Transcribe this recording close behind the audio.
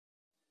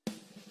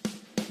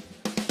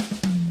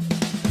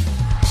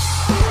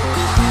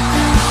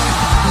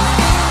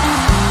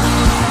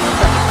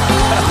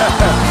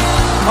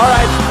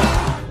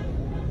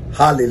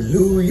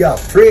Hallelujah.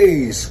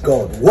 Praise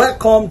God.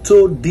 Welcome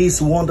to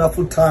this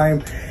wonderful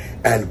time,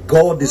 and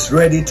God is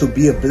ready to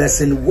be a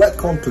blessing.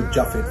 Welcome to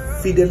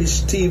Japhet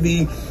Fidelis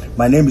TV.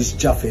 My name is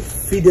Japhet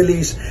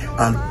Fidelis,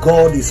 and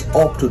God is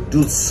up to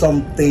do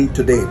something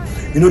today.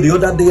 You know, the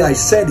other day I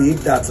said it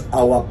that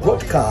our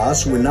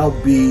broadcast will now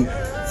be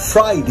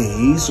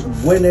Fridays,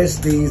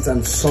 Wednesdays,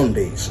 and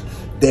Sundays.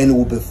 Then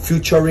we'll be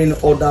featuring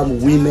other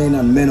women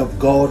and men of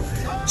God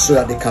so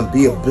that they can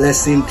be a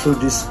blessing through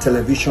this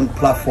television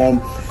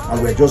platform.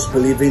 And we're just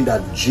believing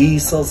that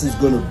Jesus is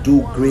going to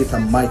do great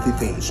and mighty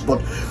things.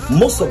 But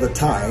most of the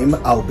time,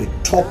 I'll be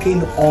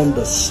talking on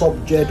the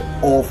subject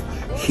of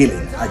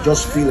healing. I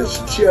just feel a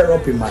stir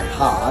up in my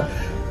heart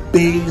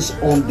based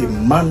on the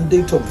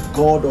mandate of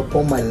God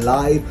upon my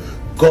life.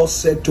 God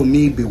said to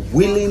me, be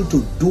willing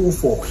to do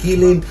for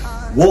healing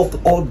what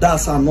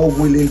others are not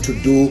willing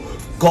to do.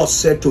 God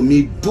said to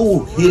me,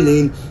 do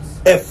healing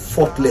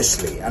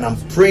effortlessly. And I'm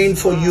praying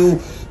for you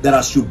that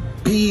as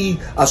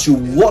you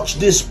watch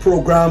these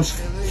programs,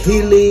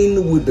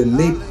 healing will be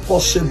made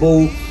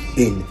possible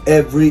in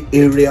every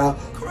area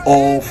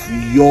of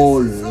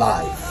your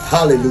life.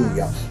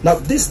 Hallelujah. Now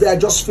this day I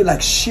just feel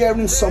like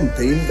sharing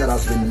something that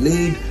has been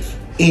laid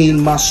in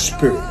my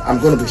spirit. I'm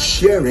going to be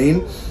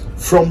sharing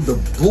from the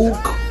book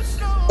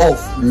of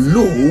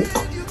Luke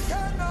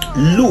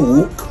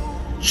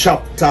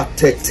chapter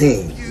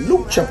 13.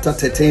 Luke chapter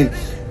 13.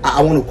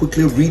 I want to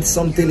quickly read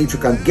something. If you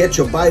can get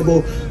your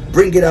Bible,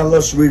 bring it out.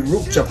 Let's read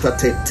Luke chapter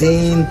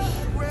 13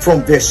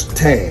 from verse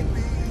 10.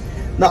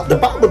 Now the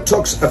Bible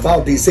talks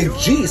about this. It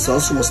says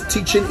Jesus was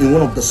teaching in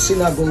one of the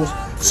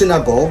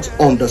synagogues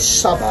on the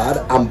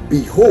Sabbath, and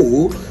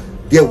behold,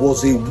 there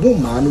was a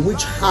woman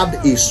which had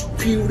a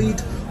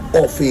spirit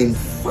of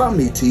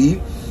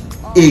infirmity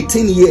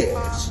 18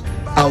 years,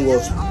 and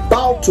was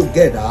bowed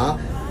together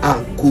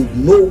and could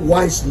no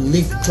wise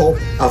lift up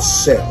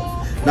herself.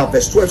 Now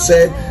verse 12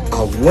 said,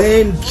 and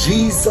when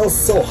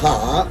Jesus saw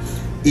her,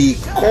 he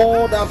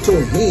called out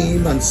to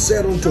him and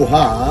said unto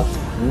her,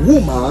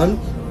 Woman,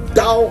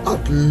 thou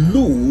art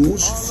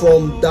loosed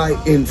from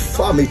thy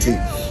infirmity.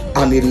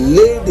 And he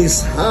laid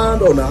his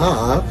hand on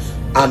her,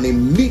 and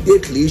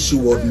immediately she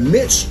was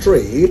made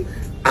straight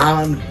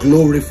and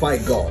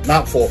glorified God.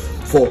 Now for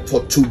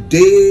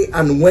today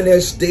and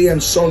Wednesday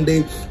and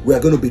Sunday, we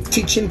are going to be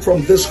teaching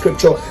from this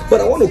scripture,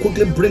 but I want to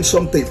quickly bring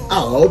something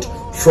out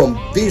from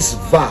this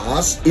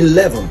verse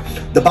 11.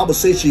 The Bible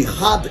says she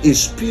had a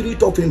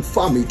spirit of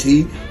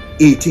infirmity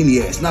 18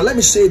 years. Now let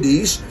me say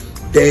this,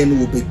 then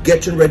we'll be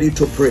getting ready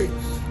to pray.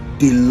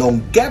 The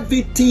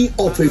longevity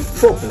of a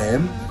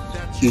problem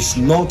is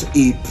not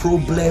a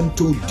problem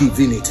to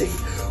divinity.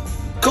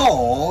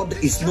 God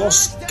is not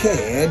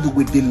scared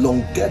with the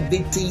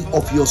longevity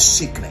of your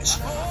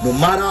sickness. No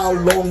matter how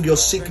long your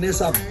sickness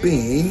has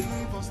been,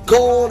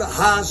 God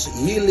has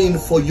healing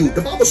for you.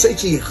 The Bible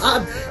says she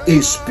had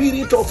a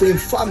spirit of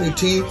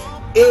infirmity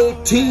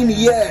 18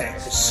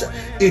 years.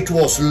 It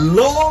was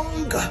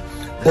long,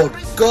 but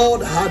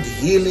God had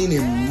healing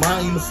in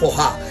mind for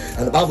her.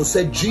 And the Bible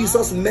said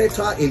Jesus met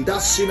her in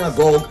that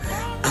synagogue,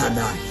 and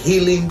her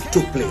healing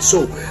took place.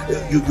 So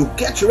you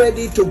get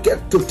ready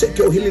to take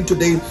your healing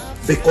today,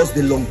 because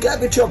the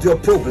longevity of your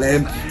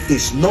problem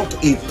is not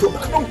a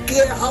problem. I don't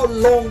care how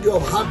long you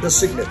have had the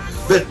sickness.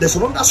 But there's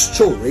another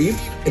story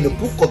in the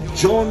book of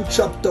John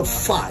chapter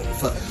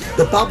 5.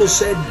 The Bible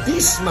said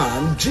this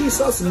man,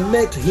 Jesus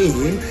met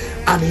him,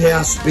 and he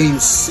has been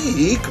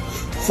sick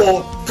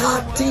for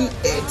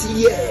 38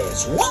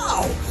 years.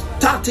 Wow!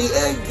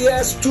 38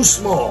 years too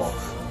small.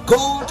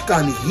 God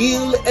can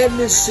heal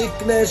any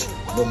sickness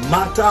no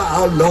matter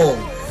how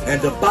long. And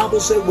the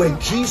Bible said when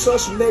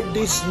Jesus met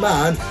this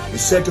man, he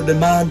said to the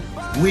man,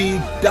 will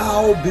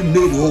thou be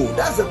made whole?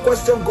 That's the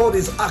question God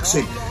is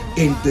asking.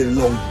 In the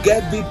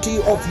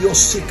longevity of your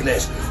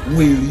sickness,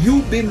 will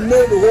you be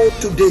made whole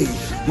today?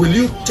 Will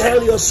you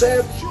tell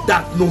yourself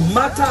that no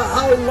matter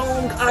how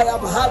long I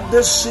have had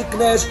this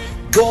sickness,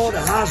 God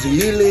has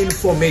healing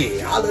for me?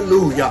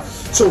 Hallelujah.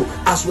 So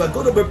as we're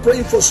going to be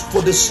praying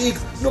for the sick,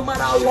 no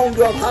matter how long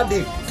you have had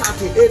it,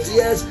 38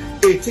 years,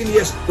 18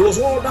 years. There was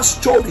one other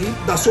story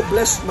that so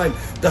blessed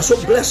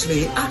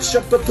me. Acts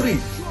chapter 3.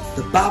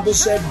 The Bible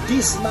said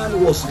this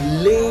man was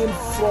lame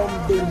from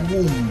the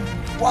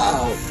womb.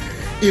 Wow.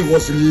 He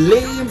was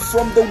lame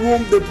from the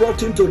womb. They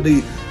brought him to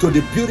the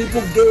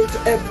beautiful gate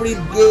every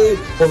day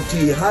until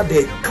he had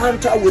an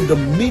encounter with the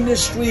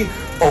ministry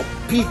of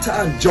Peter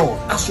and John.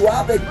 As you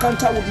have an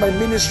encounter with my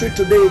ministry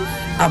today,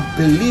 I'm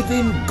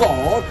believing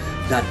God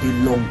that the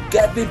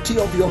longevity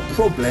of your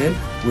problem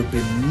will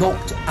be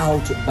knocked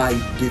out by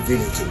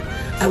divinity.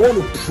 I want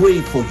to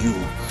pray for you.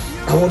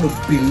 I want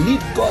to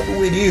believe God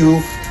with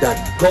you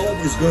that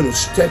God is going to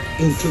step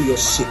into your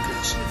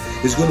sickness.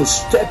 He's going to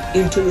step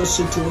into your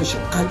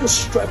situation. Can you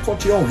stretch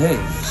out your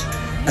hands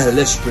and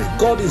let's pray?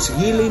 God is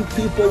healing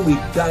people with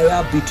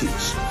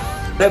diabetes.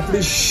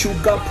 Every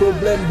sugar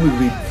problem, we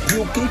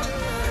rebuke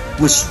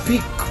it. We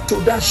speak to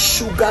that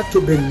sugar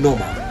to be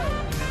normal.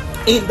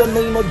 In the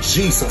name of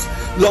Jesus,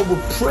 Lord, we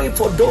pray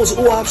for those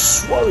who have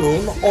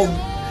swollen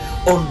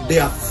on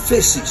their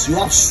faces. You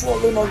have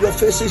swollen on your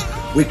faces.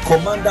 We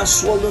command that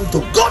swollen to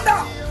go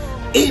down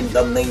in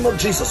the name of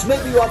Jesus.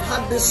 Maybe you have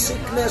had this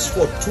sickness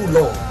for too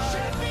long.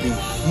 Be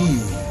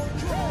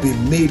healed, be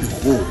made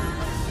whole,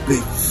 be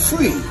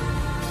free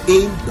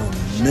in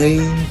the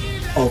name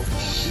of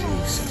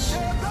Jesus.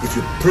 If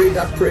you pray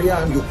that prayer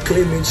and you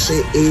claim it,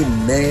 say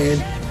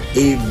amen,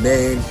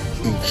 amen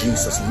in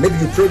Jesus. Maybe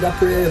you pray that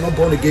prayer, you're not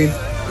born again.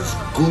 It's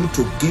good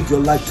to give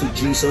your life to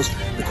Jesus,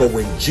 because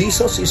when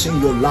Jesus is in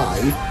your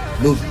life,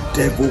 no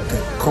devil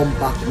can come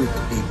back with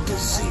a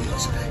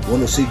disease. You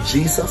want to say,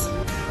 Jesus,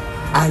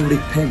 I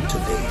repent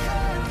today.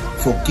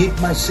 Forgive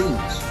my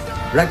sins.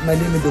 Write my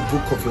name in the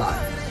book of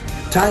life.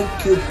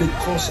 Thank you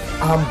because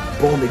I'm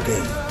born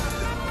again.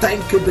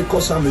 Thank you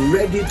because I'm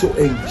ready to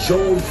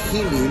enjoy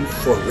healing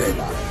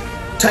forever.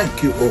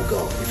 Thank you, oh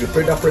God. If you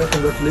pray that prayer,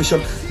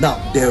 congratulations. Now,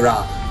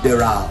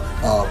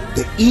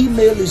 the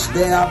email is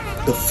there,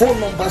 the phone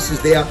numbers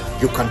is there.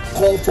 You can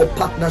call for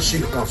partnership,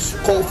 you can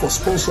call for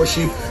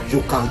sponsorship,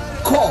 you can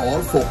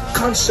call for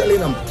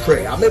counseling and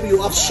prayer. Maybe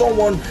you have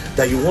someone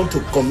that you want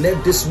to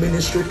connect this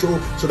ministry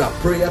to, so that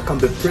prayer can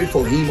be prayed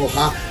for him or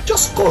her.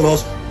 Just call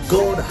us.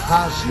 God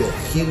has your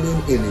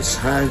healing in his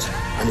hands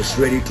and is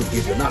ready to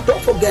give you. Now,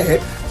 don't forget,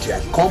 till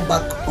I come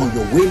back on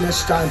your way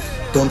next time,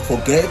 don't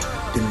forget,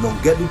 the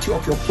longevity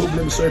of your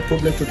problem is not a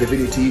problem to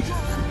divinity.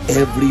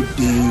 Every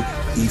day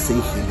is a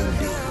healing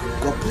day.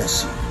 God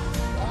bless you.